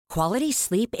Quality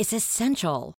sleep is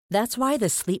essential. That's why the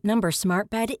Sleep Number Smart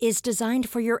Bed is designed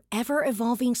for your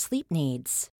ever-evolving sleep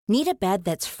needs. Need a bed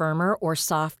that's firmer or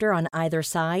softer on either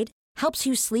side? Helps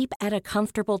you sleep at a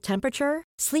comfortable temperature?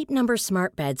 Sleep Number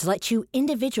Smart Beds let you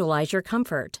individualize your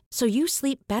comfort, so you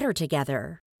sleep better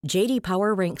together. J.D.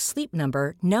 Power ranks Sleep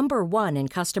Number number 1 in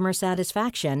customer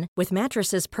satisfaction with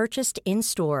mattresses purchased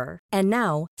in-store. And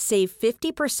now, save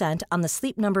 50% on the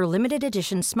Sleep Number Limited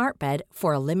Edition Smart Bed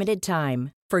for a limited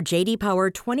time. For J.D. Power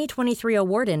 2023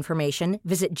 award information,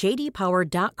 visit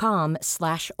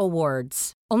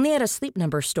jdpower.com/awards. Only at a Sleep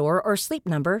Number store or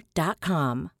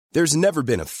sleepnumber.com. There's never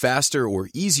been a faster or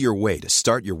easier way to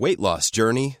start your weight loss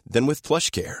journey than with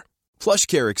PlushCare.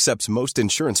 PlushCare accepts most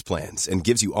insurance plans and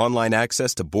gives you online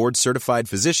access to board-certified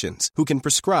physicians who can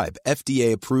prescribe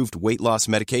FDA-approved weight loss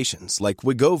medications like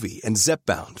Wegovy and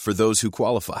Zepbound for those who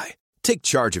qualify. Take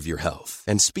charge of your health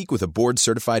and speak with a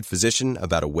board-certified physician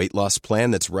about a weight loss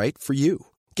plan that's right for you.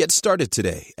 Get started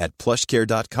today at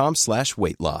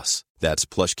plushcare.com/weight-loss. That's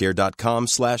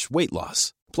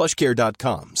plushcare.com/weight-loss.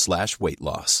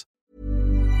 plushcare.com/weight-loss.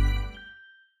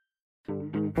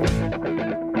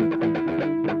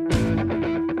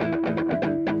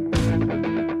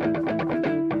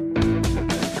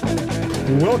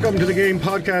 Welcome to the Game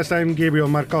Podcast. I'm Gabriel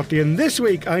Marcotti, and this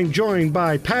week I'm joined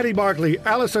by Paddy Barclay,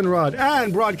 Alison Rudd,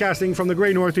 and broadcasting from the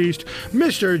Grey Northeast,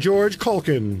 Mr. George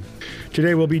Culkin.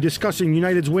 Today we'll be discussing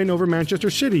United's win over Manchester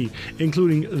City,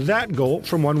 including that goal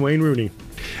from one Wayne Rooney.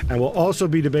 And we'll also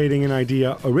be debating an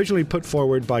idea originally put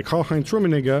forward by Karl-Heinz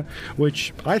Rummenigge,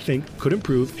 which I think could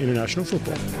improve international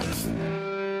football.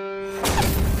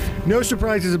 No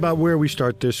surprises about where we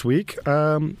start this week.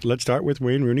 Let's start with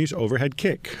Wayne Rooney's overhead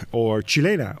kick, or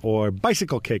chilena, or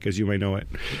bicycle kick, as you may know it.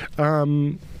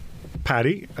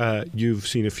 Paddy, you've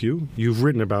seen a few. You've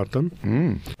written about them.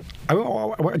 I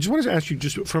just wanted to ask you,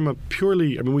 just from a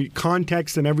purely,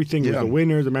 context and everything, with the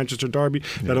winner, the Manchester Derby,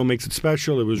 that all makes it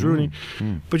special. It was Rooney.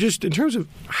 But just in terms of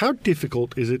how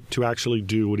difficult is it to actually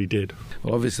do what he did?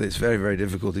 Well, obviously it's very, very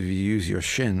difficult if you use your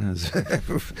shin, as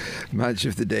Match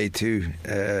of the Day 2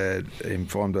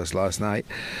 informed us last night.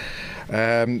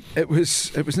 It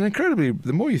was an incredibly,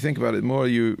 the more you think about it, the more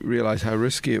you realise how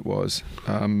risky it was,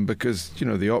 because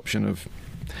the option of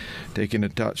taking a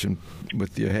touch and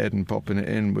with your head and popping it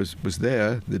in was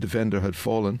there. The defender had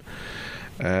fallen,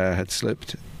 had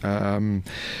slipped,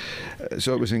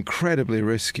 so it was incredibly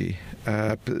risky,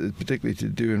 particularly to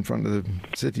do in front of the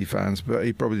City fans. But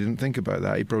he probably didn't think about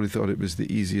that. He probably thought it was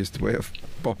the easiest way of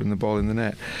popping the ball in the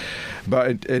net.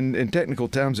 But in technical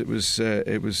terms, it was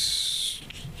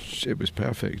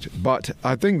perfect. But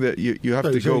I think that you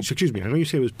have to go. Excuse me. I know you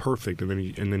say it was perfect, and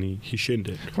then he shinned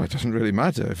it. Well, it doesn't really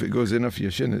matter if it goes in off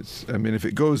your shin. If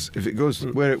it goes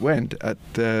where it went at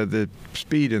the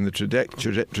speed and the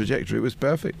trajectory, it was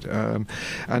perfect.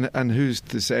 And who's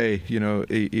to say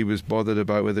he was bothered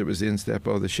about whether it was the instep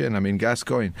or the shin?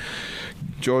 Gascoigne,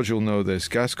 George will know this.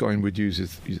 Gascoigne would use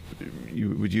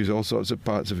all sorts of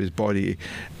parts of his body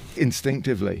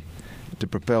instinctively to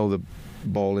propel the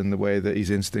ball in the way that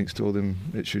his instincts told him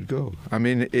it should go.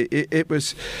 It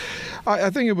was.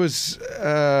 I think it was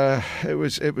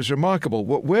remarkable.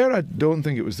 Where I don't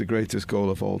think it was the greatest goal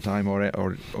of all time, or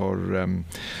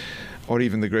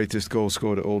even the greatest goal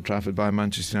scored at Old Trafford by a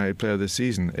Manchester United player this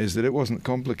season, is that it wasn't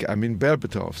complicated.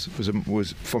 Berbatov's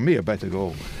was for me a better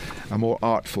goal, a more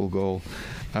artful goal,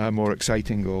 a more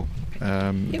exciting goal.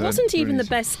 It wasn't even the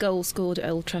best goal scored at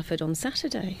Old Trafford on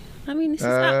Saturday. This is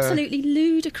absolutely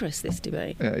ludicrous, this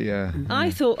debate.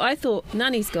 I thought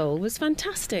Nani's goal was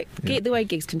fantastic. The way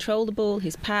Giggs controlled the ball,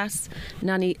 his pass,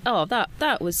 Nani.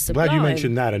 That was sublime. Glad you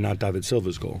mentioned that and not David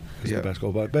Silva's goal. It's the best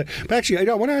goal. But actually,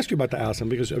 I want to ask you about the Alison,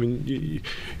 because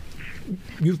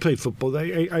you've played football.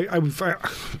 I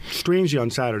strangely on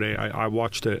Saturday I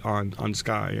watched it on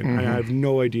Sky, and I have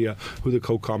no idea who the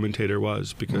co-commentator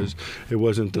was, because it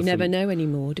wasn't the. You never know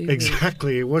anymore, do you?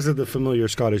 Exactly, it wasn't the familiar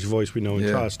Scottish voice we know and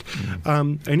trust.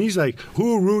 And he's like,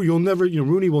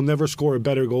 Rooney will never score a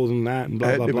better goal than that, and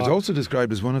blah blah blah. It was also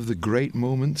described as one of the great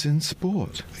moments in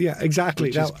sport. Yeah, exactly.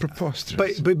 Which is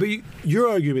preposterous. But your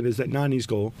argument is that Nani's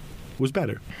goal was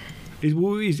better.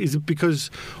 Is it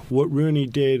because what Rooney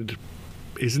did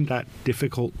isn't that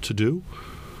difficult to do?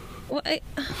 Well,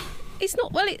 it's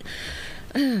not. Well,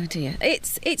 oh dear,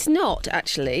 it's not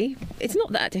actually. It's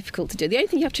not that difficult to do. The only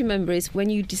thing you have to remember is when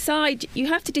you decide, you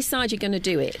have to decide you're going to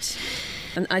do it.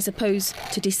 And I suppose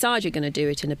to decide you're going to do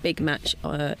it in a big match,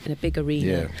 in a big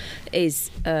arena, is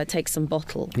take some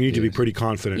bottle. You need to be pretty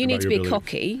confident. You need to be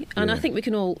cocky, and I think we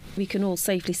can all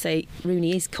safely say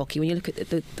Rooney is cocky when you look at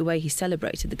the way he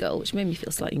celebrated the goal, which made me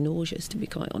feel slightly nauseous, to be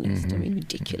quite honest. I mean,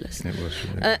 ridiculous. It was.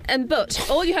 But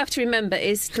all you have to remember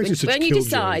is when you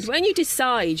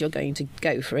decide you're going to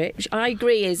go for it, which I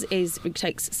agree is it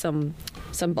takes some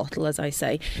bottle, as I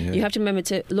say. Yeah. You have to remember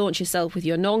to launch yourself with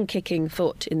your non-kicking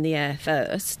foot in the air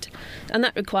first, and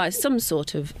that requires some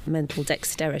sort of mental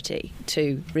dexterity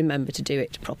to remember to do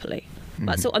it properly.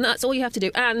 Mm-hmm. That's all you have to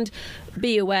do, and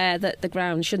be aware that the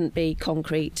ground shouldn't be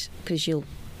concrete, because you'll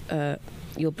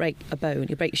break a bone,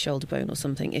 you'll break your shoulder bone or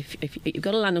something if you've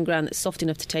got to land on ground that's soft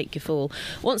enough to take your fall.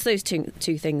 Once those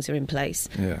two things are in place,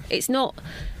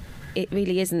 it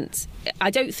really isn't. I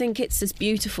don't think it's as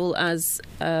beautiful as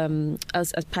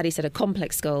Paddy said, a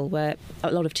complex goal where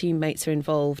a lot of teammates are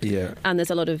involved, and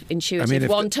there's a lot of intuitive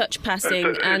one-touch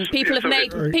passing, and people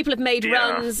have made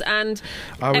runs, and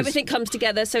everything comes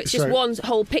together. So it's just one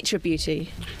whole picture of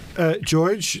beauty.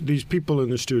 George, these people in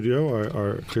the studio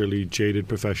are clearly jaded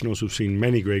professionals who've seen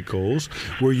many great goals.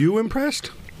 Were you impressed?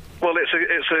 Well,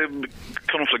 it's a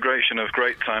conflagration of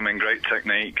great timing, great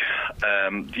technique,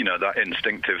 that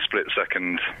instinctive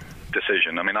split-second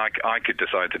decision. I mean, I could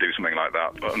decide to do something like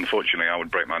that, but unfortunately I would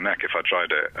break my neck if I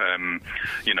tried it. And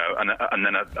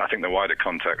then I think the wider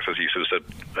context, as you sort of said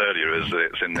earlier, is that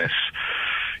it's in this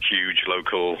huge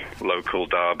local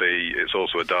derby. It's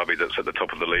also a derby that's at the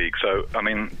top of the league. So, I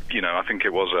mean, I think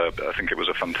it was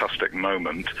a fantastic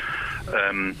moment.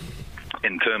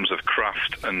 In terms of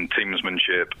craft and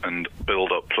teamsmanship and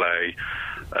build-up play,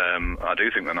 I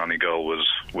do think the Nani goal was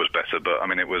better, but I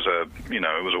mean it was a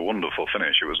wonderful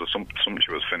finish. It was a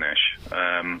sumptuous finish,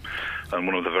 and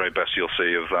one of the very best you'll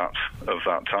see of that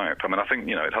type. I mean, I think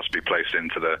it has to be placed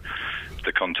into the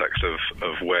context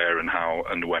of where and how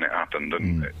and when it happened,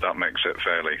 and that makes it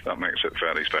fairly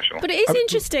special. But it is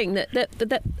interesting that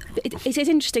it is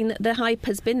interesting that the hype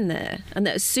has been there, and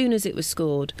that as soon as it was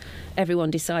scored,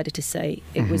 everyone decided to say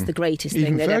it was the greatest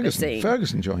thing they'd ever seen.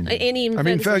 Ferguson joined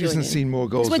in. Ferguson's seen more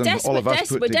goals than all of us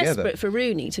put together. We're desperate for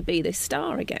Rooney to be this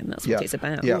star again. That's what it's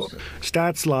about. Yeah.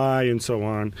 Stats lie and so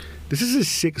on. This is his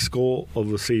 6th goal of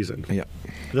the season. Yeah.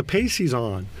 The pace he's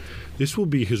on, this will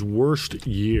be his worst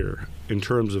year in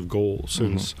terms of goals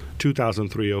since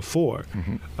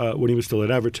 2003-04, when he was still at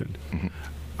Everton.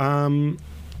 And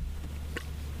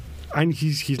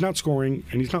he's not scoring,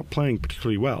 and he's not playing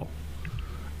particularly well.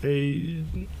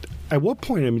 At what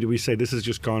point, do we say this has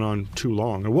just gone on too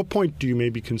long? At what point do you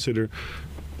maybe consider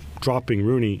dropping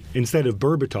Rooney instead of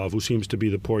Berbatov, who seems to be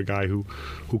the poor guy who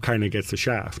kind of gets the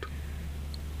shaft?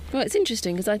 Well, it's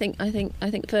interesting because I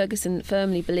think Ferguson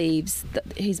firmly believes that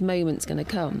his moment's going to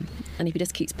come, and if he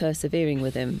just keeps persevering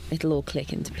with him, it'll all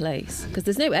click into place. Because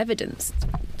there's no evidence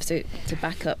to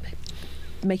back up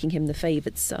making him the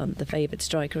favoured son, the favoured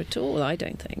striker at all. I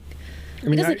don't think.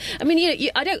 I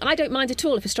don't mind at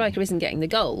all if a striker isn't getting the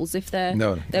goals, if their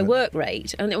work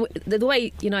rate and the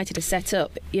way United are set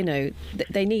up,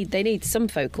 they need some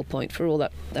focal point for all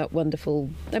that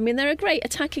wonderful. I mean, they're a great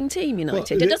attacking team,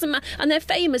 United. Well, it doesn't matter, and they're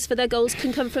famous for their goals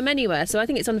can come from anywhere. So I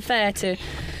think it's unfair to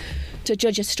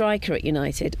judge a striker at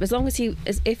United, as long as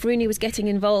if Rooney was getting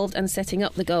involved and setting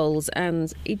up the goals,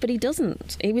 but he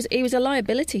doesn't. He was a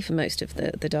liability for most of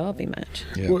the derby match.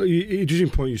 Yeah. Well, interesting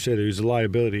point you said. He was a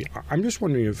liability. I'm just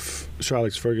wondering if Sir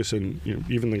Alex Ferguson,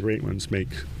 even the great ones, make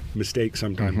mistakes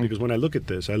sometimes. Because when I look at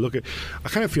this, I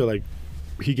kind of feel like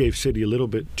he gave City a little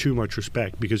bit too much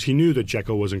respect because he knew that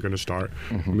Dzeko wasn't going to start.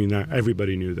 I mean,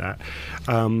 everybody knew that.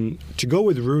 To go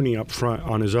with Rooney up front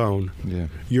on his own,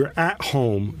 you're at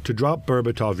home, to drop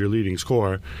Berbatov, your leading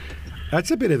scorer, that's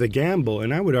a bit of a gamble,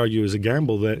 and I would argue is a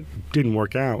gamble that didn't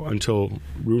work out until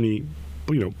Rooney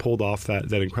pulled off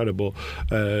that incredible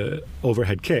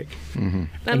overhead kick. And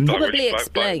probably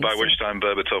explains. By which time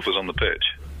Berbatov was on the pitch.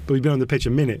 But he's been on the pitch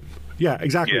a minute. Yeah,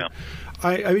 exactly. Yeah.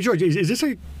 I mean, George, is this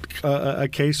a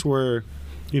case where,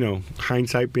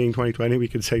 hindsight being 2020, we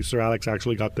could say Sir Alex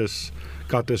actually got this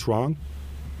wrong?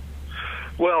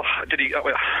 Well, did he?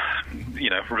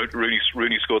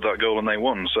 Rooney scored that goal and they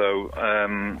won. So,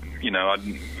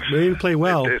 they didn't play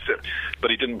well.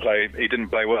 But he didn't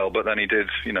play well. But then he did.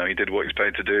 He did what he's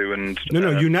paid to do. And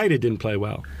United didn't play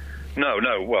well.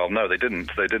 No, they didn't.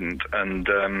 And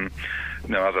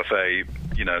as I say,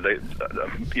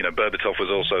 Berbatov was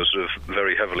also sort of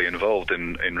very heavily involved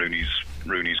in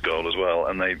Rooney's goal as well.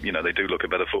 And they do look a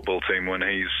better football team when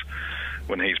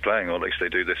he's playing, or at least they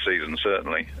do this season,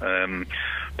 certainly.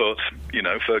 But, you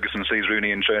know, Ferguson sees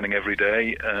Rooney in training every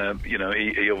day. You know,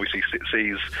 he obviously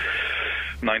sees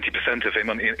 90% of him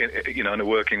in a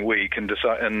working week,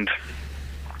 and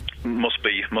must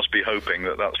be hoping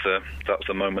that's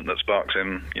the moment that sparks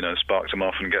him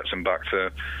off and gets him back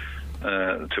to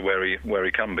where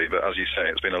he can be. But as you say,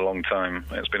 it's been a long time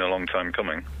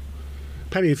coming.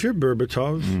 Paddy, if you're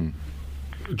Berbatov,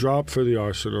 drop for the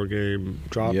Arsenal game,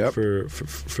 drop for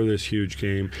this huge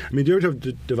game. I mean,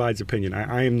 Berbatov divides opinion.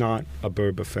 I am not a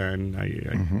Berba fan.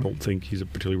 I don't think he's a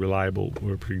particularly reliable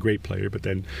or a pretty great player. But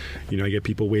then, you know, I get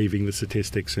people waving the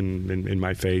statistics in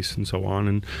my face and so on.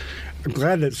 And I'm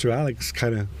glad that Sir Alex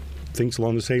kind of thinks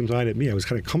along the same line at me. I was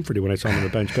kind of comforted when I saw him on the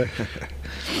bench. But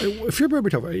if you're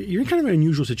Berbatov, you're in kind of an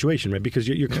unusual situation, right? Because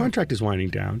your contract is winding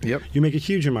down. Yep. You make a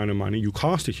huge amount of money. You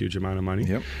cost a huge amount of money.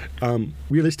 Yep.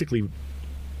 Realistically,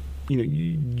 you know,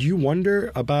 you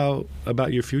wonder about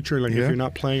your future, like if you're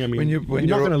not playing. I mean, you're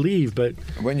not going to leave, but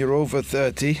when you're over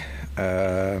 30,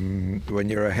 when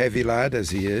you're a heavy lad as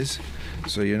he is,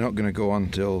 so you're not going to go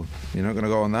on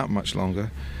that much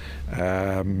longer.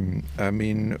 I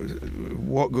mean,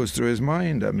 what goes through his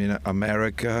mind? I mean,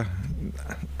 America,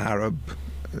 Arab,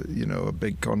 you know, a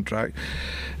big contract.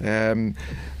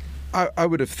 I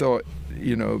would have thought,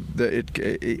 you know, that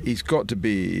he's got to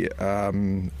be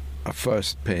a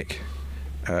first pick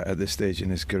at this stage in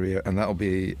his career, and that'll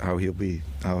be how he'll be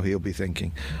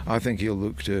thinking. I think he'll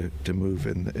look to move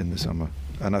in the summer.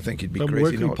 And I think he'd be crazy not to.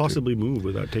 Where can you possibly move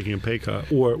without taking a pay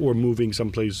cut, or moving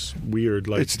someplace weird?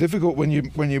 Like, it's difficult when you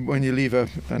leave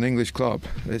an English club.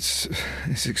 It's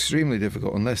extremely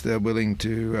difficult unless they're willing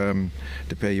to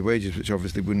pay you wages, which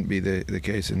obviously wouldn't be the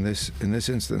case in this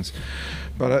instance.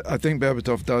 But I think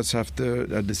Berbatov does have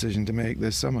a decision to make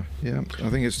this summer. Yeah,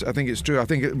 I think it's true. I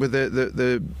think with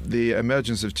the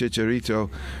emergence of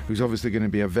Chicharito, who's obviously going to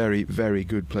be a very, very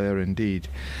good player indeed.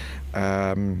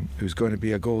 Who's going to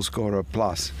be a goal scorer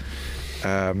plus,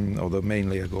 although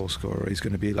mainly a goal scorer. He's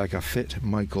going to be like a fit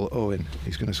Michael Owen.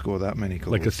 He's going to score that many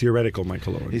goals. Like a theoretical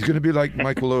Michael Owen. He's going to be like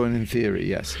Michael Owen in theory,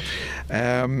 yes.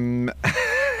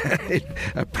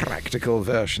 A practical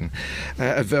version,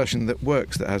 a version that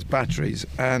works, that has batteries,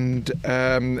 and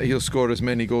he'll score as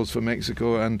many goals for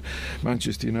Mexico and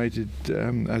Manchester United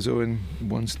as Owen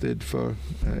once did for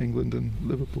England and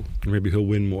Liverpool. Maybe he'll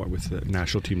win more with the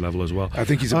national team level as well. I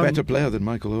think he's a better player than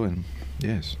Michael Owen.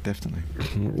 Yes, definitely.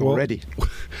 Already.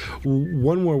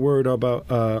 One more word about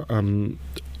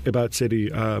City.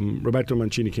 Roberto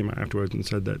Mancini came out afterwards and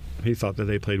said that he thought that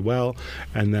they played well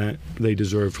and that they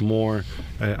deserved more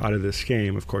out of this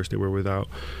game. Of course, they were without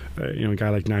a guy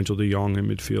like Nigel de Jong in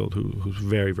midfield, who's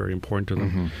very, very important to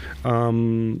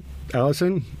them.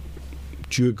 Alison,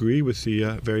 do you agree with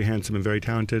the very handsome and very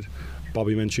talented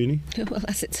Bobby Mancini? Well,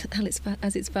 as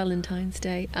it's Valentine's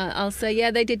Day, I'll say, yeah,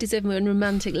 they did deserve more on a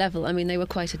romantic level. I mean, they were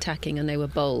quite attacking and they were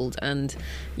bold, and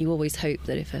you always hope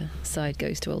that if a side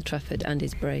goes to Old Trafford and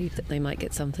is brave, that they might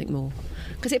get something more,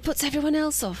 because it puts everyone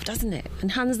else off, doesn't it,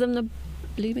 and hands them the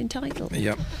blooming title.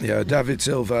 Yeah. David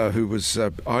Silva, who was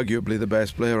arguably the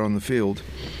best player on the field,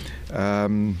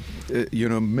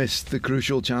 missed the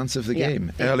crucial chance of the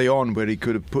game early on, where he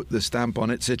could have put the stamp on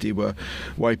it. City were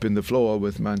wiping the floor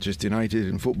with Manchester United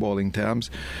in footballing terms,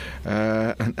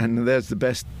 and there's the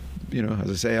best, as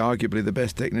I say, arguably the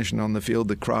best technician on the field,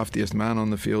 the craftiest man on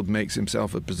the field, makes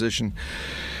himself a position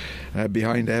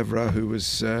behind Evra, who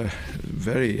was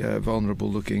very vulnerable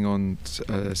looking on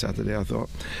Saturday, I thought,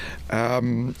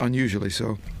 unusually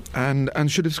so. And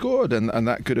should have scored, and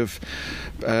that could have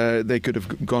they could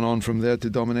have gone on from there to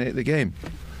dominate the game,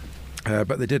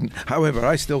 but they didn't. However,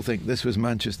 I still think this was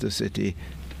Manchester City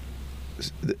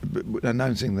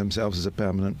announcing themselves as a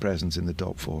permanent presence in the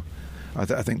top four. I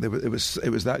think it was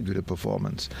that good a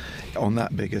performance on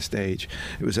that big a stage.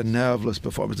 It was a nerveless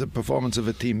performance, a performance of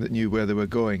a team that knew where they were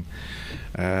going.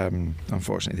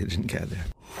 Unfortunately, they didn't get there.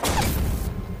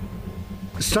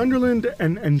 Sunderland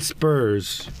and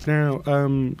Spurs. Now,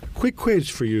 quick quiz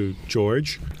for you,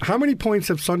 George. How many points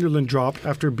have Sunderland dropped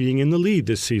after being in the lead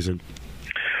this season?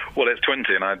 Well, it's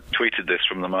 20, and I tweeted this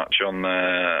from the match on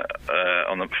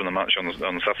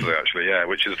Saturday, actually. Yeah,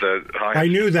 which is the highest. I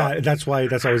knew that. That's why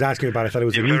I was asking about it. I thought it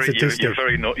was a neat statistic. You're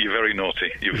very naughty.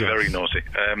 You're very naughty.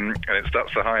 And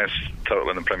that's the highest total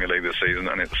in the Premier League this season,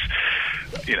 and it's,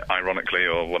 ironically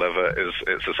or whatever,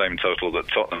 it's the same total that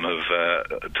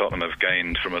Tottenham have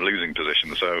gained from a losing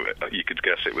position. So you could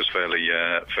guess it was fairly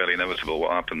inevitable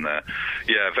what happened there.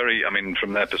 Yeah,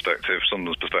 from their perspective,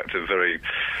 Sunderland's perspective, very,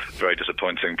 very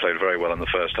disappointing. Played very well in the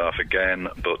first half again,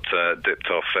 but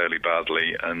dipped off fairly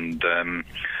badly, and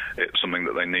it's something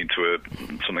that they need to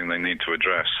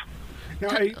address.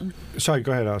 Sorry,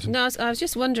 go ahead, Alison. No, I was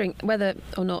just wondering whether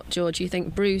or not, George, you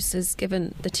think Bruce has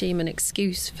given the team an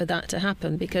excuse for that to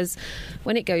happen, because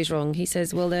when it goes wrong, he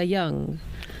says, well, they're young.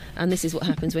 And this is what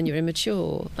happens when you're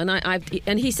immature.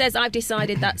 And he says, I've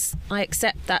decided I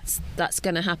accept that's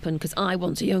going to happen because I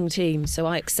want a young team, so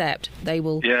I accept they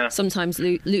will sometimes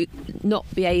not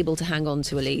be able to hang on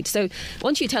to a lead. So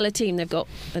once you tell a team they've got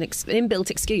an inbuilt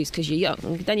excuse because you're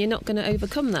young, then you're not going to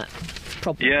overcome that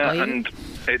problem. Yeah, and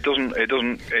it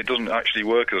doesn't actually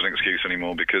work as an excuse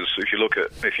anymore, because if you look at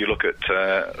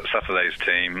Saturday's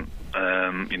team,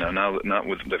 now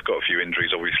they've got a few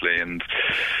injuries, obviously, and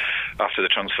after the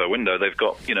transfer window, they've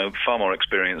got far more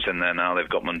experience in there now. They've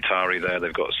got Montari there,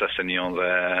 they've got Sessegnon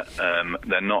there.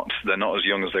 They're not as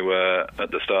young as they were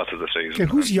at the start of the season. Yeah,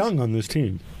 who's young on this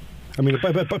team? I mean,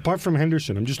 apart from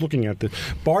Henderson, I'm just looking at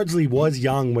Bardsley was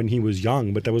young when he was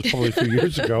young, but that was probably a few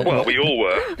years ago. Well, we all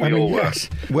were. Yes.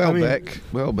 Welbeck's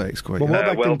quite young.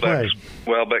 Welbeck didn't play.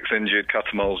 Welbeck's injured,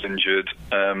 Catamol's injured,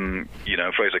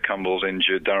 Fraser Campbell's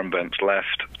injured, Darren Bent's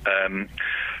left. And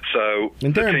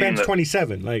Darren Bent's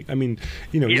 27.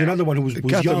 He's another one who was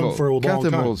young for a long time.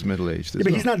 Catamol's middle-aged.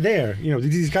 But he's not there.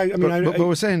 These guys. But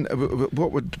we're saying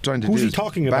what we're trying to do is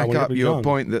back up your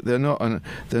point that they're not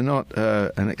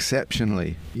an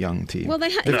exceptionally young team. Well,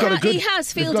 he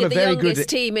has fielded the youngest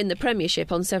team in the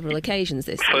Premiership on several occasions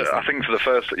this season. I think for the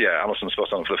first, Alison's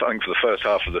spot on. I think for the first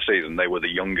half of the season, they were the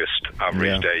youngest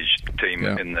average age team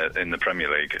in the Premier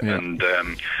League, and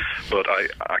but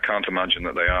I can't imagine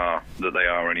that they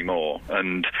are anymore.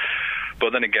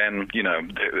 But then again,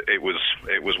 it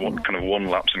was one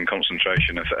lapse in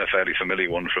concentration, a fairly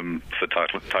familiar one for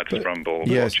Titus Bramble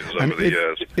watchers over the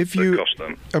years. That cost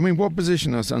them. I mean, what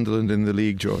position are Sunderland in the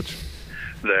league, George?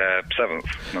 They're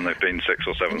 7th, and they've been 6th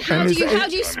or 7th. How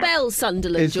do you spell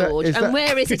Sunderland, George? And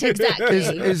where is it exactly?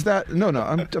 Is that no?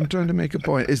 I'm trying to make a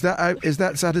point. Is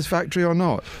that satisfactory or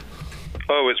not?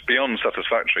 Oh, it's beyond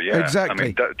satisfactory, yeah.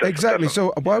 Exactly. Exactly.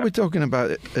 So why are we talking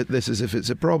about this as if it's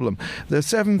a problem? They're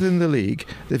 7th in the league.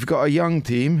 They've got a young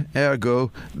team,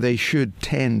 ergo they should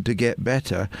tend to get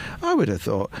better. I would have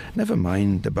thought, never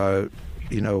mind about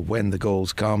when the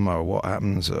goals come or what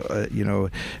happens,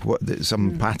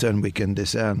 some pattern we can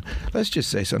discern. Let's just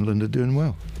say Sunderland are doing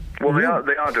well. Well, they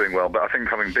are doing well, but I think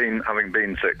having been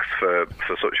 6th for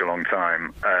such a long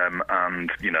time,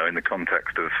 and in the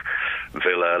context of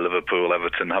Villa, Liverpool,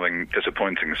 Everton having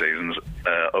disappointing seasons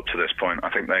up to this point,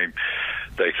 I think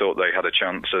they thought they had a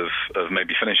chance of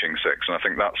maybe finishing 6th, and I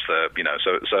think that's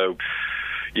so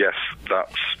yes,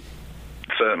 that's.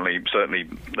 Certainly,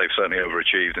 they've certainly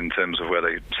overachieved in terms of where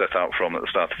they set out from at the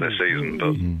start of their season.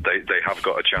 But they have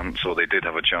got a chance, or they did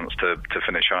have a chance to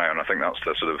finish higher, and I think that's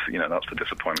the sort of that's the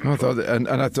disappointment.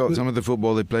 I thought some of the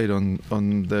football they played on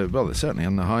certainly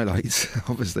on the highlights.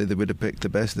 Obviously, they would have picked the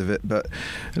best of it, but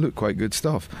it looked quite good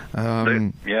stuff.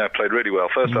 They played really well.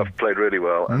 First half played really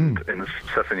well, and in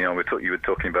Sessegnon, you were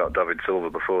talking about David Silva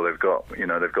before. They've got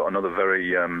another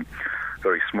very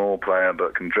small player,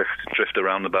 but can drift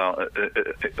around about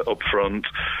up front.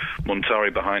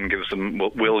 Montari behind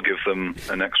will give them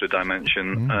an extra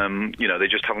dimension. They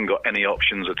just haven't got any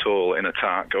options at all in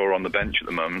attack or on the bench at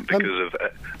the moment because of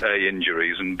A,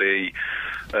 injuries, and B,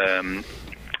 having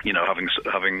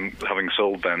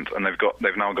sold Bent, and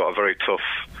they've now got a very tough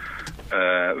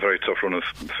run of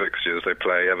fixtures. They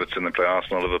play Everton, they play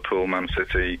Arsenal, Liverpool, Man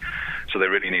City. So they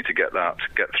really need to get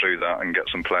through that, and get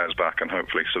some players back, and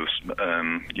hopefully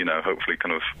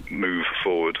kind of move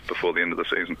forward before the end of the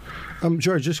season.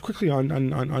 George, just quickly on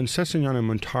Sessegnon and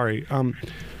Montari.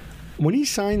 When he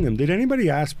signed them, did anybody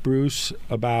ask Bruce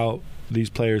about these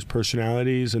players'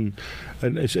 personalities and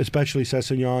especially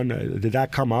Sessegnon? Did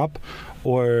that come up,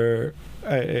 or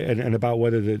and about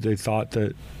whether they thought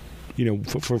that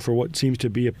for what seems to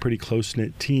be a pretty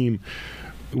close-knit team,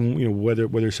 whether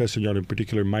Sessegnon in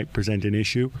particular might present an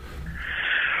issue?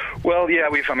 Well, yeah,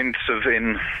 sort of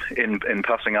in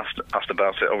passing asked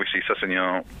about it. Obviously,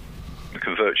 Sessegnon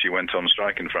virtually went on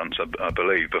strike in France, I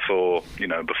believe, before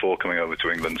coming over to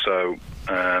England. So,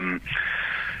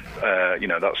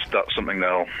 that's something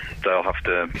they'll have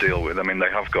to deal with. I mean, they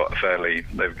have got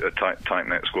they've a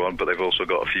tight-knit squad, but they've also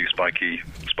got a few spiky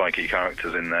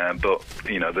characters in there. But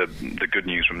the good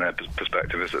news from their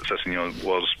perspective is that Sessegnon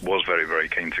was very, very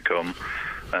keen to come,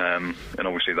 and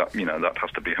obviously that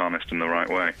has to be harnessed in the right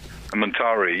way. And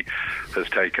Montari has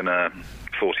taken a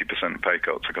 40% pay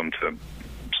cut to come to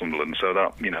Sunderland, so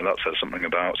that says something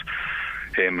about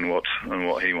him and what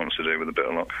he wants to do with a bit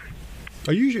of luck.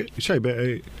 Are you sorry, but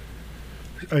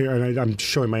I'm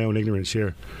showing my own ignorance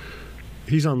here.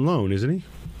 He's on loan, isn't he?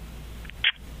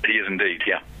 He is indeed,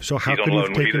 yeah. So how he's on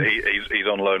loan? He's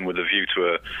on loan with a view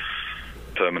to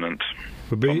permanent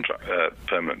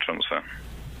transfer.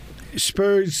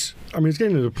 Spurs, I mean, it's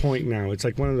getting to the point now. It's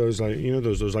like one of those, like, you know,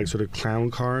 those like sort of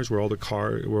clown cars where all the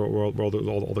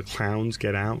all the clowns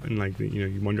get out, and like, you know,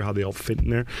 you wonder how they all fit in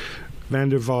there. Van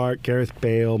der Vaart, Gareth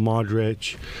Bale,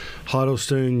 Modric,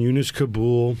 Huddleston, Yunus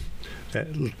Kabul,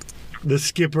 the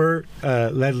skipper,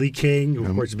 Ledley King, who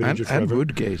of course has been injured forever. And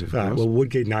Woodgate, of course. Well,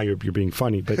 Woodgate, now you're being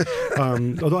funny, but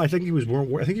although I think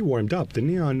he warmed up, didn't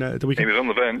he, on the weekend? He was on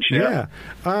the bench. Yeah.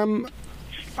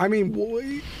 I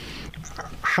mean,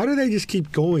 how do they just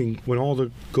keep going when all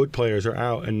the good players are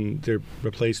out and they're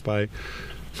replaced by,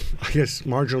 I guess,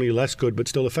 marginally less good but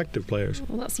still effective players?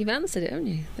 Well, you've answered it, haven't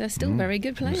you? They're still very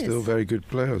good players. They're still very good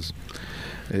players.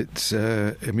 It's,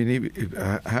 I mean,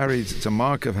 it's a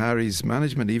mark of Harry's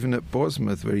management, even at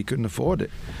Portsmouth, where he couldn't afford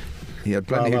it. He had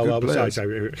plenty of good players.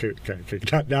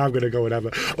 Okay. Now I'm going to go and have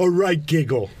a right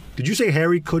giggle. Did you say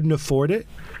Harry couldn't afford it?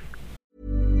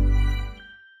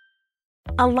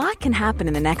 A lot can happen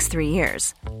in the next 3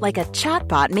 years. Like a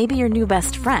chatbot may be your new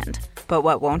best friend. But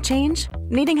what won't change?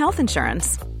 Needing health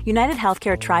insurance. United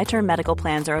Healthcare Tri-Term Medical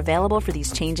Plans are available for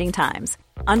these changing times.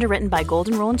 Underwritten by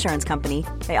Golden Rule Insurance Company,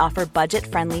 they offer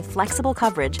budget-friendly, flexible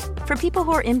coverage for people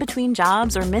who are in between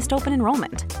jobs or missed open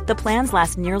enrollment. The plans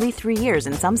last nearly 3 years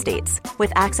in some states,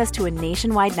 with access to a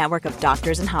nationwide network of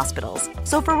doctors and hospitals.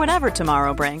 So for whatever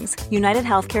tomorrow brings, United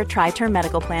Healthcare Tri-Term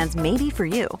Medical Plans may be for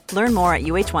you. Learn more at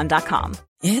uh1.com.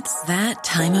 It's that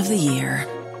time of the year.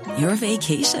 Your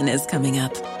vacation is coming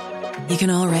up. You can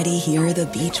already hear the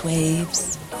beach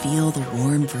waves, feel the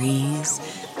warm breeze,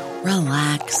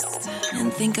 relax,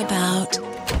 and think about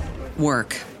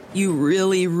work. You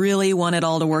really, really want it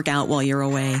all to work out while you're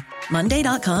away.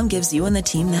 Monday.com gives you and the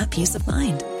team that peace of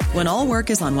mind. When all work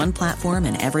is on one platform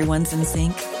and everyone's in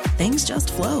sync, things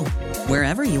just flow.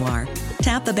 Wherever you are,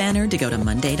 tap the banner to go to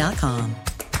Monday.com.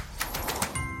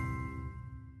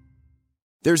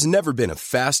 There's never been a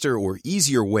faster or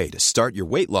easier way to start your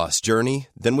weight loss journey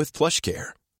than with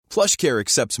PlushCare. PlushCare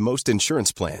accepts most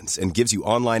insurance plans and gives you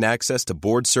online access to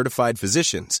board-certified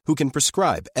physicians who can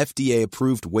prescribe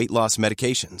FDA-approved weight loss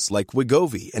medications like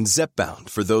Wegovy and Zepbound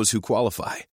for those who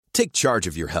qualify. Take charge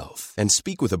of your health and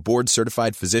speak with a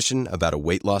board-certified physician about a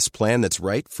weight loss plan that's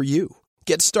right for you.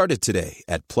 Get started today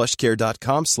at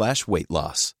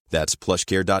plushcare.com/weight-loss. That's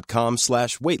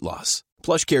plushcare.com/weight-loss.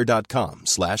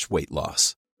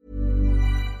 plushcare.com/weight-loss.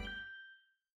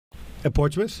 At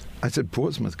Portsmouth? I said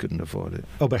Portsmouth couldn't afford it.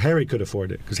 Oh, but Harry could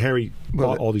afford it, because Harry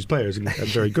bought all these players, and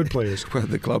very good players. Well,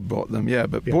 the club bought them, yeah,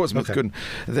 but Portsmouth couldn't.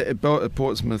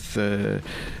 Portsmouth,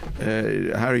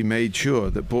 Harry made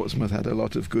sure that Portsmouth had a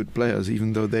lot of good players,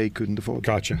 even though they couldn't afford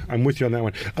them. Gotcha. I'm with you on that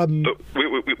one. But we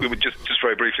were just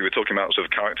very briefly, we were talking about sort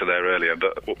of character there earlier,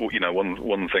 but, you know,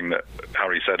 one thing that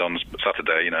Harry said on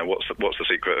Saturday, you know, what's the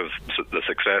secret of the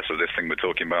success of this thing we're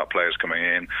talking about, players coming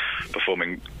in,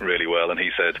 performing really well, and he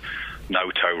said,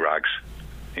 no toe rags.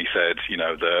 He said, you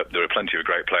know, there are plenty of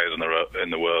great players in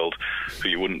the world who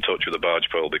you wouldn't touch with a barge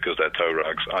pole because they're toe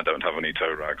rags. I don't have any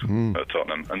toe rags at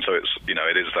Tottenham. And so it's, you know,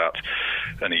 it is that.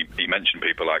 And he mentioned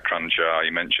people like Cranchar.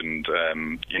 He mentioned,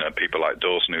 you know, people like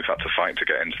Dawson who've had to fight to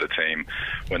get into the team.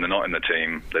 When they're not in the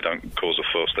team, they don't cause a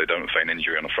fuss. They don't feign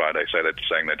injury on a Friday. So they're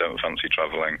saying they don't fancy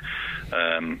travelling.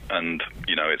 And,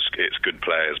 you know, it's good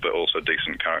players, but also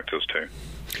decent characters too.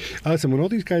 Listen, when all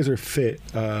these guys are fit,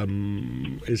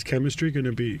 is chemistry going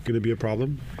to be a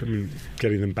problem? I mean,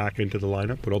 getting them back into the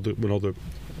lineup when all the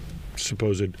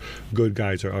supposed good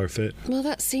guys are fit. Well,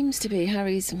 that seems to be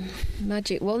Harry's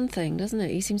magic wand thing, doesn't it?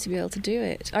 He seems to be able to do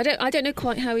it. I don't know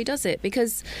quite how he does it,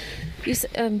 because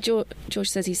George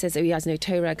says he has no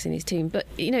toe rags in his team, but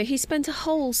you know, he spent a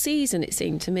whole season, it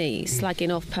seemed to me,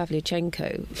 slagging off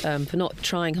Pavlyuchenko for not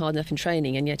trying hard enough in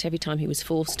training, and yet every time he was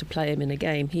forced to play him in a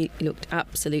game, he looked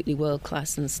absolutely world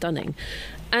class and stunning.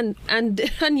 And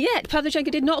yet Pavlyuchenko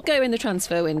did not go in the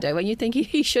transfer window when you think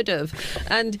he should have,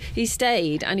 and he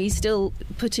stayed, and he's still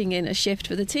putting in a shift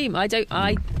for the team.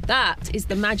 That is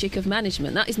the magic of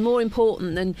management. That is more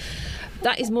important than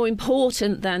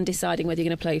deciding whether you're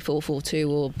going to play 4-4-2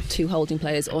 or two holding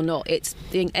players or not. It's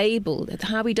being able,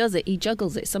 how he does it, he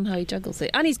juggles it. Somehow he juggles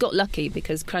it. And he's got lucky,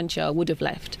 because Cranchar would have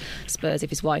left Spurs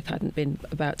if his wife hadn't been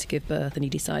about to give birth and he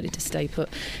decided to stay put.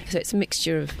 So it's a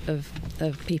mixture of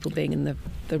people being in the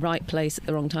right place at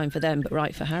the wrong time for them, but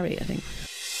right for Harry, I think.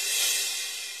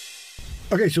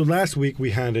 Okay, so last week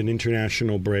we had an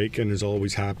international break, and as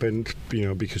always happened, you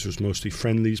know, because it was mostly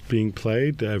friendlies being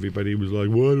played, everybody was like,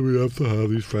 why do we have to have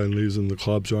these friendlies, and the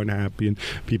clubs aren't happy, and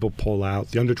people pull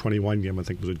out. The under-21 game, I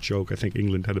think, was a joke. I think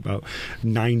England had about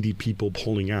 90 people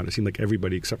pulling out. It seemed like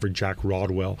everybody except for Jack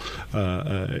Rodwell,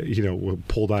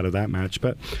 pulled out of that match.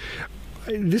 But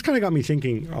this kind of got me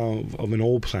thinking of an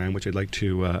old plan, which I'd like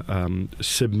to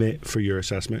submit for your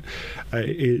assessment.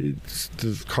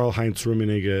 Karl-Heinz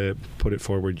Rummenigge put it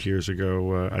forward years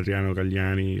ago, Adriano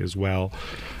Galliani as well.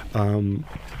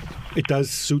 It does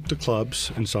suit the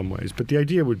clubs in some ways, but the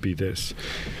idea would be this.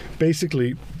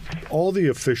 Basically, all the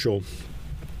official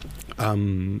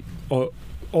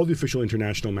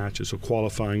international matches, so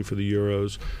qualifying for the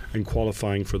Euros and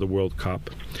qualifying for the World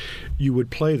Cup, you would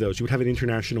play those. You would have an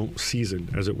international season,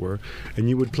 as it were, and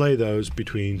you would play those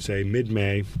between, say,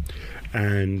 mid-May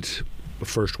and the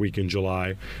first week in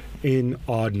July in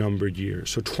odd-numbered years.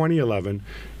 So 2011,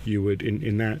 you would,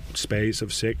 in that space of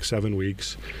 6-7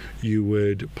 weeks, you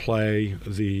would play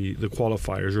the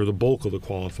qualifiers, or the bulk of the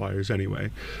qualifiers anyway,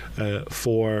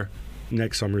 for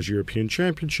next summer's European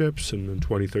Championships, and in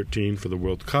 2013 for the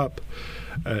World Cup,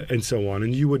 and so on.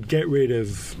 And you would get rid of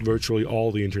virtually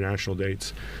all the international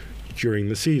dates during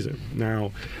the season.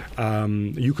 Now,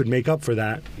 you could make up for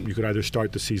that. You could either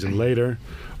start the season later,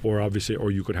 or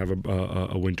you could have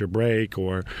a winter break,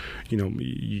 or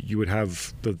you would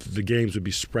have the games would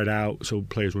be spread out, so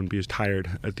players wouldn't be as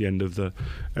tired at the end of the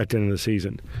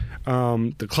season.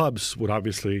 The clubs would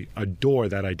obviously adore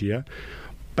that idea,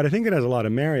 but I think it has a lot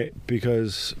of merit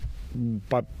because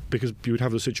you would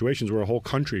have those situations where a whole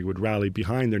country would rally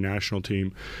behind their national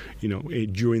team,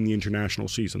 during the international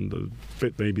season.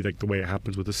 Maybe like the way it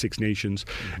happens with the Six Nations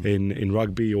in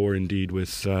rugby, or indeed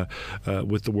with the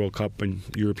World Cup and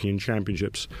European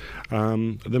Championships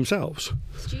themselves.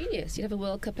 It's genius. You have a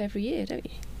World Cup every year, don't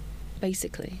you?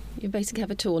 You basically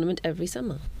have a tournament every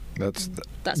summer. That's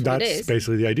what it is.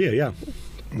 Basically the idea. Yeah.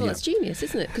 Well, that's genius,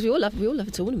 isn't it? Because we all love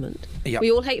a tournament. Yep.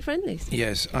 We all hate friendlies.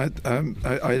 Yes, I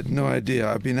had no idea.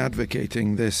 I've been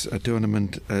advocating a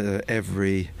tournament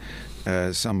every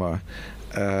summer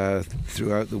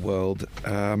throughout the world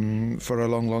for a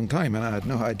long, long time, and I had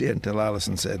no idea until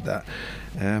Alison said that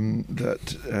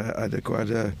I'd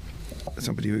acquired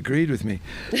somebody who agreed with me.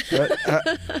 But,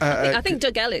 I think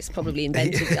Doug Ellis probably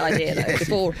invented the idea though,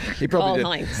 before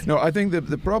Karl-Heinz. No, I think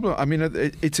the problem. I mean,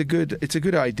 it's a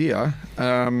good idea.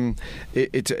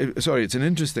 It's an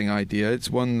interesting idea. It's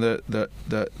one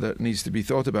that needs to be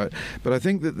thought about. But I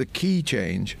think that the key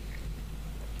change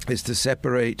is to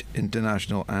separate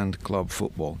international and club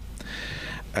football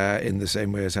in the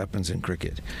same way as happens in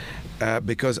cricket,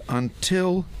 because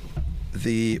until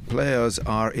the players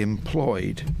are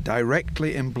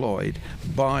directly employed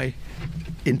by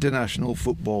International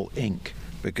Football Inc.,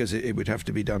 because it would have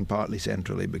to be done partly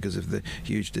centrally because of the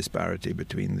huge disparity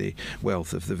between the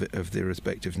wealth of the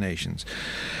respective nations.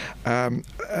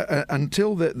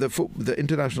 Until the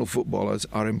international footballers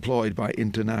are employed by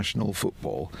international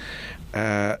football,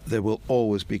 there will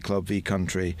always be club v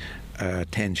country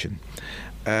tension.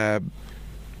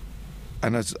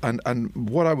 And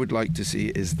what I would like to see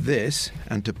is this,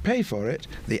 and to pay for it,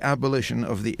 the abolition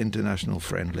of the international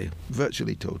friendly,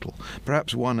 virtually total,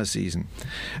 perhaps one a season,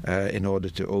 in order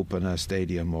to open a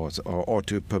stadium or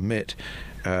to permit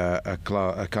a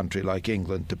country like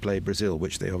England to play Brazil,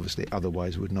 which they obviously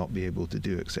otherwise would not be able to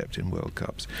do except in World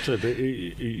Cups. So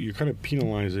you're kind of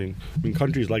penalising,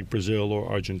 countries like Brazil or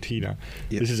Argentina.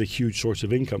 Yep. This is a huge source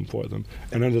of income for them.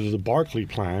 And under the Barclay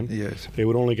plan, yes, they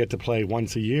would only get to play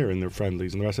once a year in their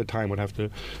friendlies, and the rest of the time would have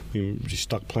to be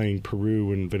stuck playing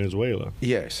Peru and Venezuela.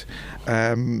 Yes.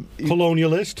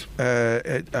 Colonialist?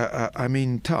 I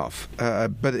mean, tough.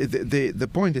 But the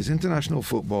point is, international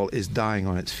football is dying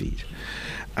on its feet.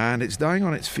 And it's dying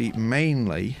on its feet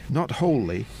mainly, not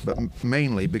wholly, but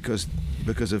mainly because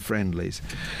of friendlies.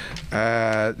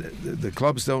 The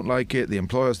clubs don't like it, the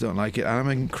employers don't like it, and I'm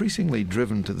increasingly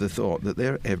driven to the thought that they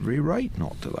have every right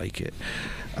not to like it.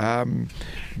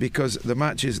 Because the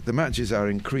matches are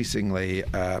increasingly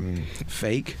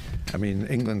fake. I mean,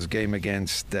 England's game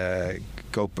against Denmark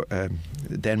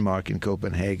in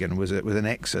Copenhagen was an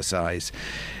exercise.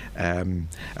 I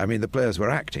mean, the players were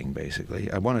acting, basically.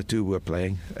 One or two were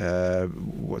playing.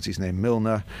 What's his name?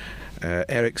 Milner,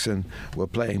 Eriksson were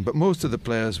playing. But most of the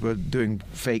players were doing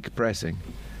fake pressing,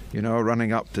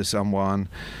 running up to someone,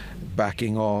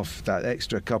 backing off that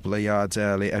extra couple of yards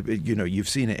early. You've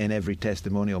seen it in every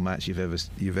testimonial match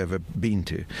you've ever been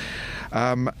to.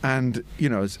 And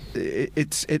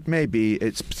it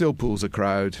still pulls a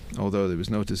crowd, although it was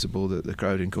noticeable that the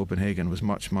crowd in Copenhagen was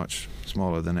much, much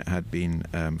smaller than it had been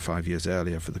 5 years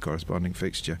earlier for the corresponding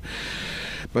fixture.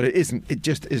 But it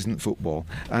just isn't football.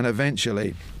 And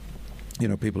eventually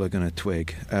people are going to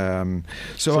twig.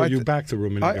 So you back the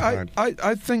Rummenigge?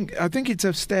 I think it's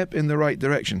a step in the right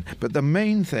direction. But the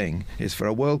main thing is for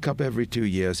a World Cup every 2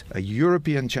 years, a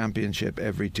European Championship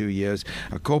every 2 years,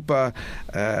 a Copa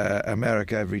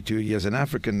America every 2 years, an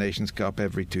African Nations Cup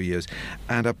every 2 years,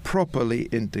 and a properly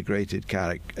integrated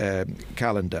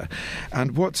calendar.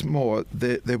 And what's more,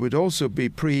 there would also be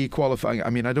pre-qualifying. I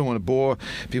mean, I don't want to bore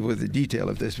people with the detail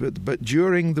of this, but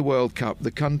during the World Cup,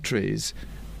 the countries.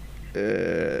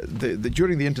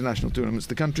 During the international tournaments,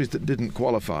 the countries that didn't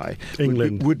qualify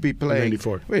would be playing.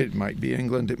 Well, it might be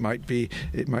England, it might be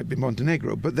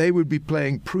Montenegro, but they would be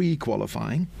playing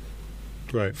pre-qualifying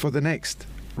for the next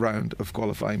round of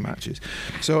qualifying matches.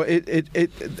 So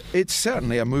it's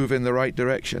certainly a move in the right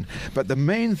direction. But the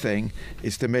main thing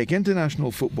is to make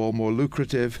international football more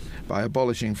lucrative by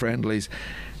abolishing friendlies,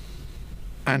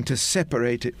 and to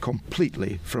separate it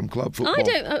completely from club football.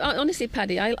 Honestly,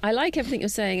 Paddy, I like everything you're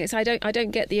saying. It's I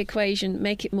don't get the equation.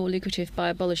 Make it more lucrative by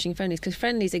abolishing friendlies, because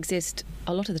friendlies exist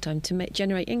a lot of the time to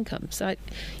generate income. So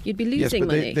you'd be losing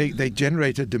money. They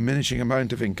generate a diminishing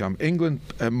amount of income. England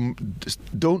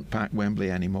don't pack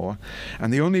Wembley anymore,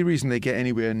 and the only reason they get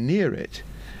anywhere near it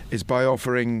is by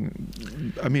offering.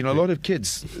 I mean, a lot of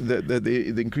kids,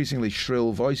 the increasingly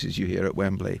shrill voices you hear at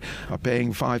Wembley, are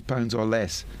paying £5 or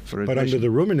less for admission. But under the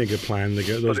Rummenigge plan,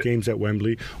 those games at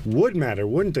Wembley would matter,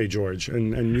 wouldn't they, George?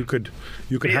 And you could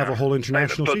have a whole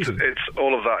international season. It's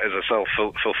all of that is a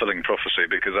self-fulfilling prophecy,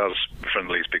 because as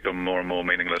friendlies become more and more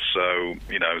meaningless, so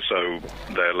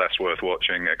they're less worth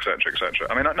watching, etc., etc.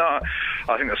 I mean, I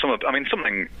think that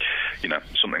something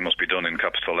must be done in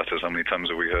capital letters. How many times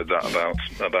have we heard that about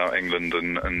England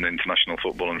and international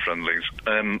football and friendlies?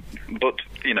 But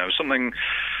something.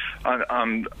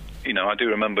 I do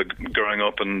remember growing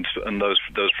up, and those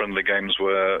friendly games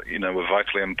were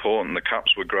vitally important. The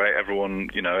caps were great. Everyone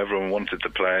wanted to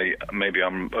play. Maybe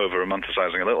I'm over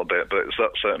romanticising a little bit, but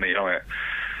that's certainly how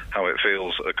it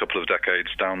feels a couple of decades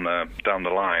down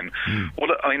the line.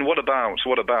 What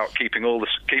about keeping all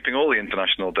the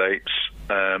international dates?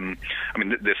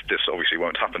 This obviously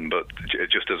won't happen, but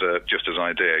just as an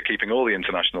idea, keeping all the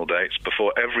international dates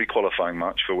before every qualifying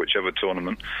match for whichever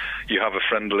tournament, you have a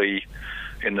friendly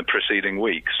in the preceding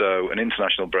week. So an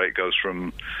international break goes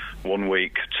from 1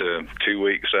 week to 2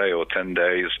 weeks, say, or 10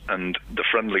 days, and the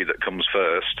friendly that comes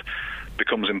first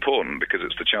becomes important, because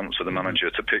it's the chance for the manager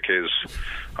to pick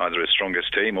either his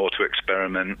strongest team or to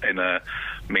experiment in a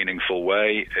meaningful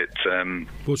way.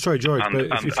 Well, sorry, George, but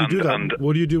if you do that,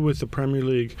 what do you do with the Premier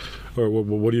League, or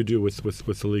what do you do with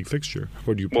the league fixture,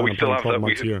 or do you plan on playing 12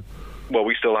 months a year? Well,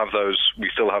 we still have those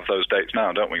dates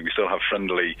now, don't we? We still have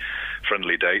friendly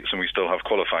dates, and we still have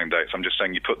qualifying dates. I'm just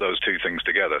saying you put those two things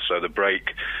together. So the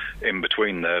break in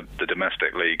between the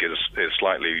domestic league is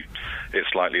slightly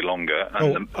longer.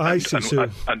 And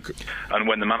and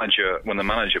when the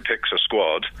manager picks a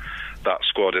squad, that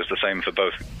squad is the same for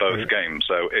both games.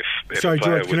 So if sorry,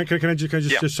 George, can I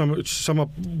just sum up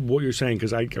what you're saying,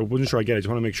 because I wasn't sure I get it. I just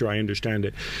want to make sure I understand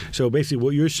it. So basically,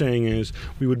 what you're saying is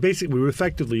we would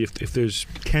effectively, if there's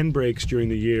 10 breaks during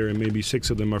the year and maybe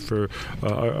 6 of them are for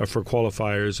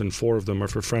qualifiers and 4 of them are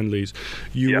for friendlies,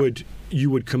 you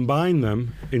would combine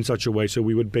them in such a way so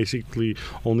we would basically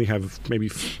only have maybe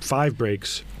 5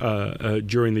 breaks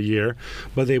during the year,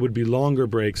 but they would be longer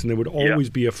breaks, and there would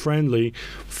always be a friendly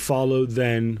followed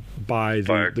then by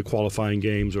the qualifying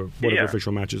games or whatever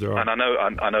official matches there are. And I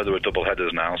know there are double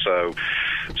headers now, so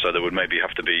there would maybe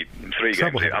have to be 3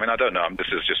 games. I mean, I don't know. This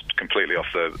is just completely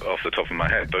off the top of my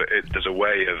head, but there's a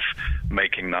way of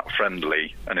making that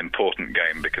friendly an important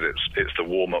game, because it's the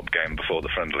warm-up game before the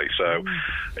friendly. So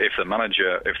if the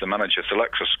manager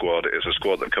selects a squad, it's a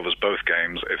squad that covers both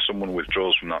games. If someone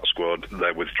withdraws from that squad,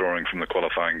 they're withdrawing from the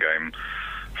qualifying game.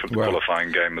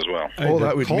 Qualifying game as well. All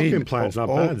that would mean,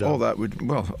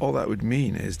 all that would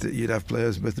mean is that you'd have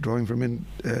players withdrawing from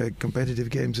competitive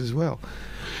games as well.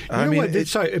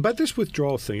 Sorry, about this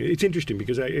withdrawal thing, it's interesting,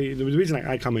 because the reason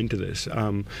I come into this,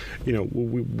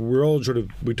 we're all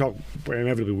we talk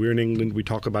inevitably. We're in England. We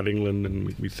talk about England,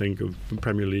 and we think of the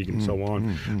Premier League and so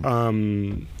on.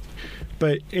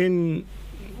 But and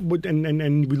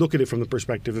we look at it from the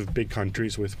perspective of big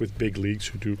countries with big leagues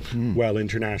who do well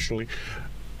internationally.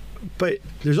 But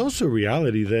there's also a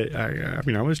reality that, I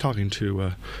was talking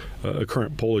to a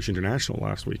current Polish international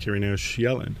last week, Ireneusz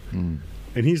Jeleń,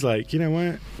 and he's like, you know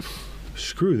what,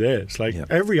 screw this.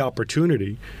 Every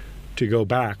opportunity to go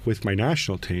back with my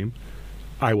national team,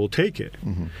 I will take it.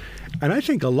 And I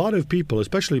think a lot of people,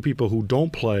 especially people who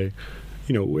don't play,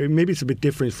 maybe it's a bit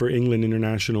different for England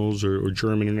internationals or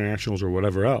German internationals or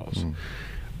whatever else.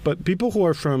 But people who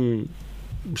are from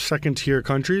second-tier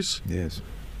countries,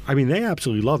 I mean, they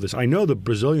absolutely love this. I know the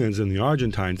Brazilians and the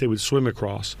Argentines, they would swim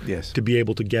across to be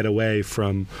able to get away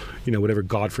from, whatever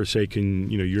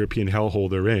godforsaken, European hellhole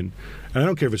they're in. And I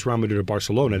don't care if it's Real Madrid or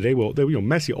Barcelona. They will.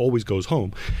 Messi always goes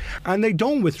home, and they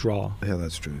don't withdraw. Yeah,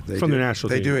 that's true. From the national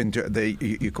team. They do enjoy.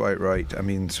 You're quite right. I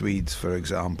mean, Swedes, for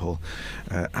example,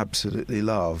 absolutely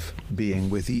love being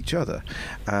with each other,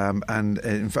 and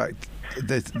in fact,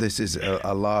 this is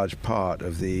a large part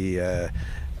of the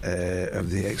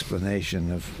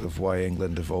explanation of why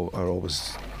England are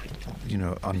always,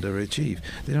 underachieve.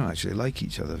 They don't actually like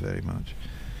each other very much.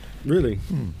 Really.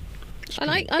 I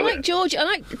like George. I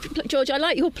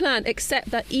like your plan,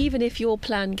 except that even if your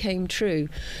plan came true,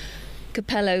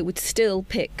 Capello would still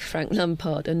pick Frank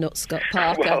Lampard and not Scott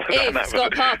Parker if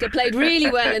Scott Parker played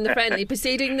really well in the friendly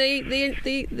preceding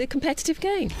the competitive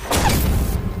game.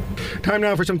 Time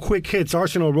now for some quick hits.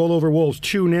 Arsenal roll over Wolves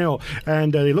 2-0,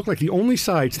 and they look like the only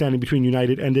side standing between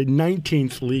United and a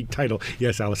 19th league title.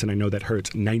 Yes, Alison, I know that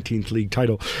hurts. 19th league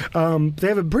title. They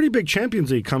have a pretty big Champions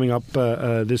League coming up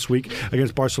this week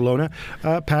against Barcelona.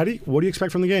 Paddy, what do you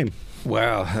expect from the game?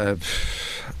 Well,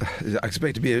 I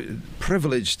expect to be a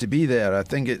privilege to be there. I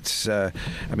think it's,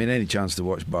 any chance to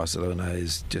watch Barcelona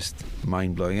is just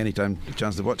mind-blowing. Any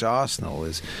chance to watch Arsenal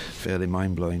is fairly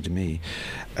mind-blowing to me.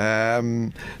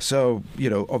 So,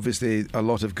 obviously a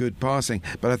lot of good passing.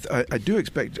 But I do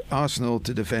expect Arsenal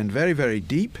to defend very, very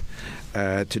deep.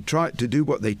 To try to do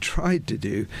what they tried to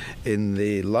do in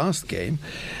the last game,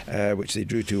 which they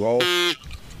drew 2-2.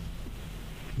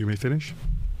 You may finish.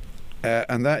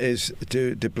 And that is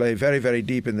to play very, very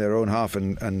deep in their own half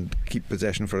and keep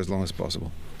possession for as long as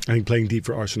possible. I think playing deep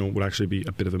for Arsenal would actually be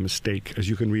a bit of a mistake, as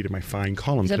you can read in my fine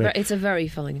column today. It's a very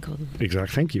fine column.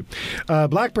 Exactly, thank you.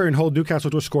 Blackburn hold Newcastle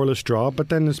to a scoreless draw, but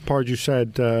then, as Pardew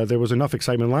said, there was enough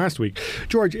excitement last week.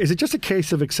 George, is it just a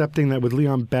case of accepting that with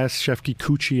Leon Best, Shefki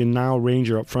Kucci and now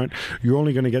Ranger up front, you're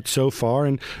only going to get so far?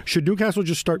 And should Newcastle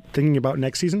just start thinking about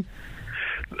next season?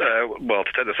 Well,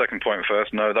 to take the second point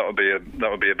first, no, that would be a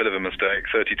bit of a mistake.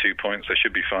 32 points, they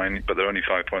should be fine, but they're only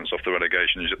 5 points off the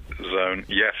relegation zone.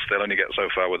 Yes, they'll only get so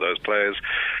far with those players.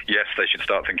 Yes, they should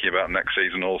start thinking about next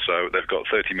season also. They've got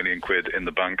 30 million quid in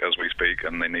the bank as we speak,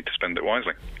 and they need to spend it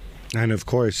wisely. And of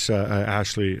course,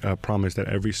 Ashley promised that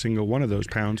every single one of those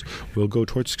pounds will go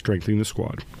towards strengthening the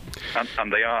squad.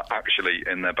 And they are actually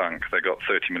in their bank. They got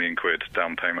 30 million quid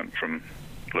down payment from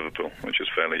Liverpool, which is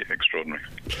fairly extraordinary.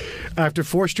 After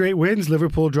 4 straight wins,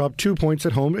 Liverpool dropped 2 points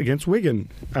at home against Wigan.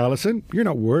 Alison, you're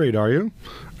not worried, are you?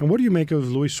 And what do you make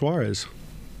of Luis Suarez?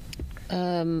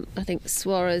 I think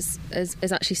Suarez has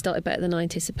actually started better than I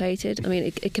anticipated. I mean,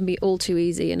 it can be all too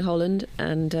easy in Holland,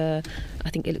 and I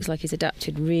think it looks like he's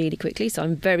adapted really quickly, so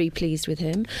I'm very pleased with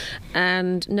him.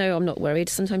 And no, I'm not worried.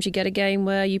 Sometimes you get a game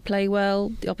where you play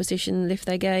well, the opposition lift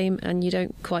their game, and you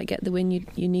don't quite get the win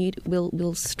you need.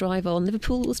 We'll strive on.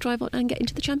 Liverpool will strive on and get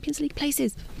into the Champions League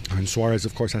places. And Suarez,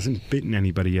 of course, hasn't beaten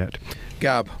anybody yet.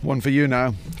 Gab, one for you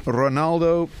now.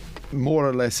 Ronaldo more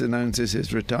or less announces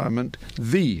his retirement.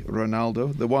 The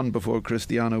Ronaldo, the one before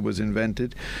Cristiano was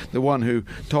invented, the one who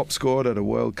top scored at a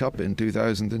World Cup in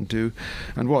 2002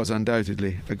 and was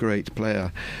undoubtedly a great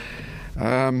player.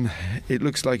 It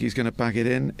looks like he's going to pack it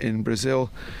in Brazil.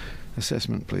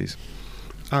 Assessment, please.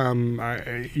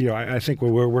 I think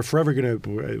we're forever going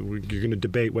to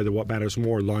debate whether what matters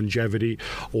more, longevity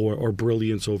or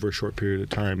brilliance over a short period of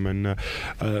time. And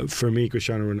for me,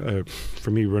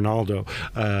 Ronaldo,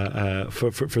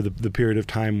 for the period of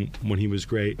time when he was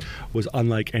great, was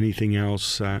unlike anything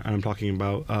else. And I'm talking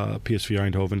about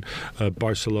PSV Eindhoven,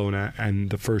 Barcelona, and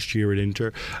the first year at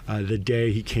Inter. The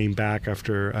day he came back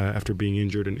after being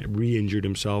injured and re-injured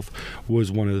himself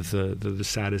was one of the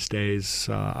saddest days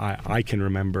I can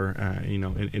remember.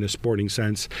 In a sporting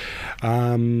sense.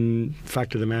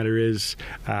 Fact of the matter is,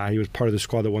 he was part of the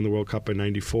squad that won the World Cup in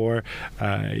 '94.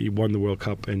 He won the World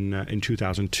Cup in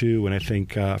 2002, and I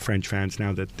think French fans,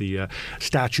 now that the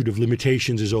statute of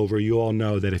limitations is over, you all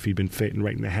know that if he'd been fit and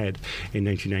right in the head in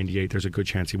 1998, there's a good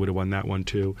chance he would have won that one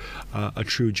too. A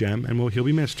true gem, and he'll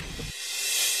be missed.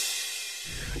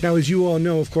 Now, as you all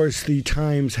know, of course, the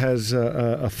Times has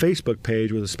a Facebook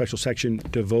page with a special section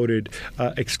devoted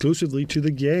exclusively to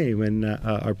the game, and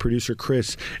our producer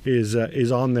Chris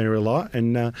is on there a lot,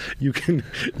 and you can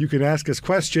ask us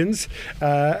questions,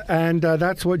 and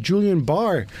that's what Julian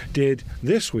Barr did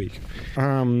this week.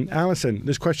 Alison,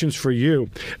 this question's for you.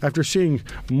 After seeing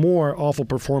more awful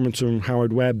performance from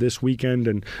Howard Webb this weekend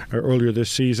and earlier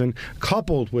this season,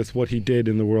 coupled with what he did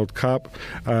in the World Cup,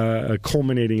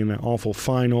 culminating in that awful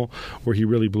final where he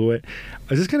really blew it,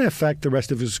 is this going to affect the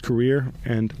rest of his career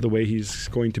and the way he's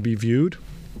going to be viewed?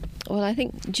 Well, I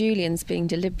think Julian's being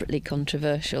deliberately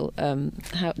controversial.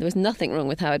 There was nothing wrong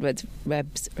with Howard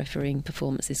Webb's refereeing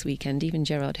performance this weekend. Even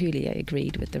Gerard Houllier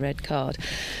agreed with the red card.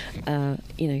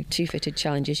 Two-footed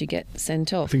challenges, you get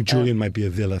sent off. I think Julian might be a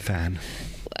Villa fan.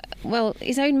 Well,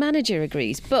 his own manager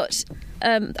agrees. But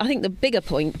I think the bigger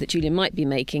point that Julian might be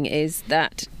making is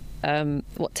that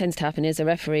what tends to happen is a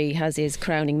referee has his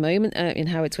crowning moment in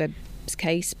Howard Webb's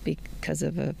case because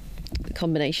of a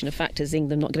combination of factors,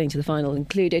 England not getting to the final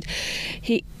included.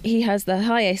 He has the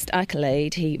highest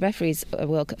accolade. He referees a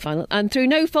World Cup final, and through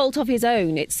no fault of his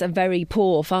own, it's a very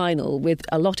poor final with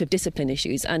a lot of discipline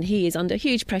issues, and he is under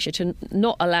huge pressure to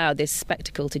not allow this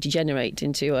spectacle to degenerate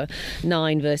into a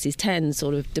 9 versus 10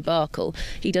 sort of debacle.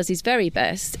 He does his very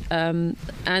best, and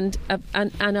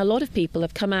a lot of people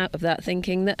have come out of that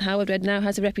thinking that Howard Webb now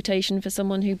has a reputation for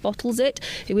someone who bottles it,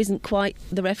 who isn't quite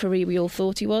the referee we all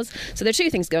thought he was. So there are two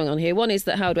things going on here. One is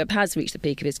that Howard Webb has reached the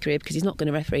peak of his career because he's not going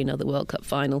to referee another World Cup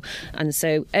final, and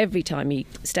so every time he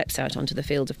steps out onto the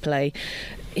field of play,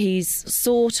 he's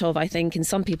sort of, I think, in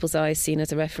some people's eyes, seen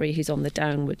as a referee who's on the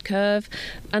downward curve,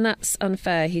 and that's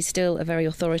unfair. He's still a very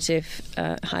authoritative,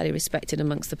 highly respected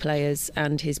amongst the players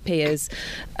and his peers.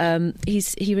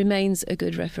 He remains a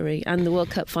good referee, and the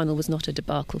World Cup final was not a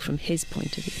debacle from his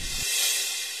point of view.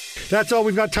 That's all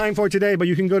we've got time for today, but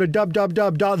you can go to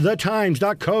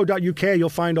www.thetimes.co.uk. You'll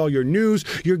find all your news,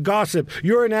 your gossip,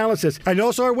 your analysis, and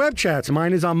also our web chats.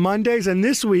 Mine is on Mondays, and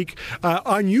this week,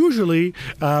 unusually,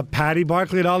 Paddy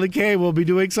Barclay and Ollie Kay will be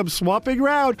doing some swapping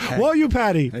round. Won't you,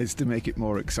 Paddy? It's to make it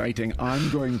more exciting. I'm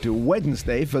going to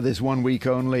Wednesday for this 1 week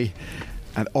only,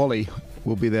 and Ollie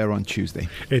will be there on Tuesday.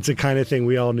 It's the kind of thing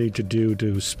we all need to do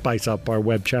to spice up our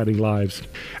web chatting lives.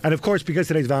 And of course, because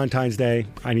today's Valentine's Day,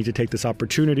 I need to take this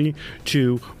opportunity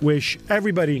to wish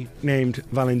everybody named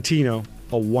Valentino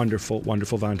a wonderful,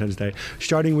 wonderful Valentine's Day.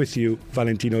 Starting with you,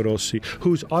 Valentino Rossi,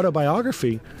 whose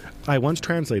autobiography I once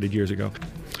translated years ago.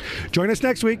 Join us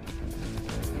next week.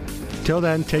 Till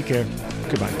then, take care.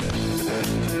 Goodbye.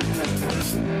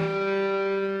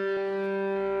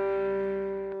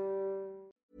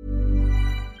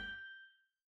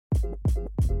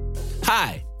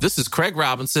 Hi, this is Craig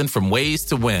Robinson from Ways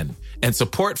to Win, and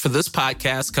support for this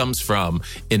podcast comes from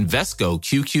Invesco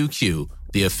QQQ,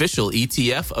 the official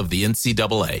ETF of the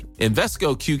NCAA.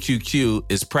 Invesco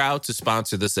QQQ is proud to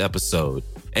sponsor this episode,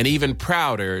 and even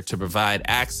prouder to provide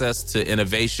access to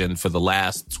innovation for the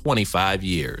last 25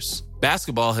 years.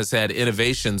 Basketball has had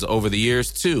innovations over the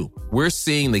years, too. We're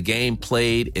seeing the game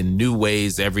played in new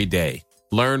ways every day.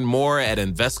 Learn more at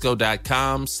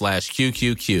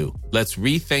Invesco.com/QQQ. Let's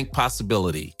rethink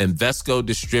possibility. Invesco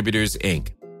Distributors,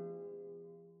 Inc.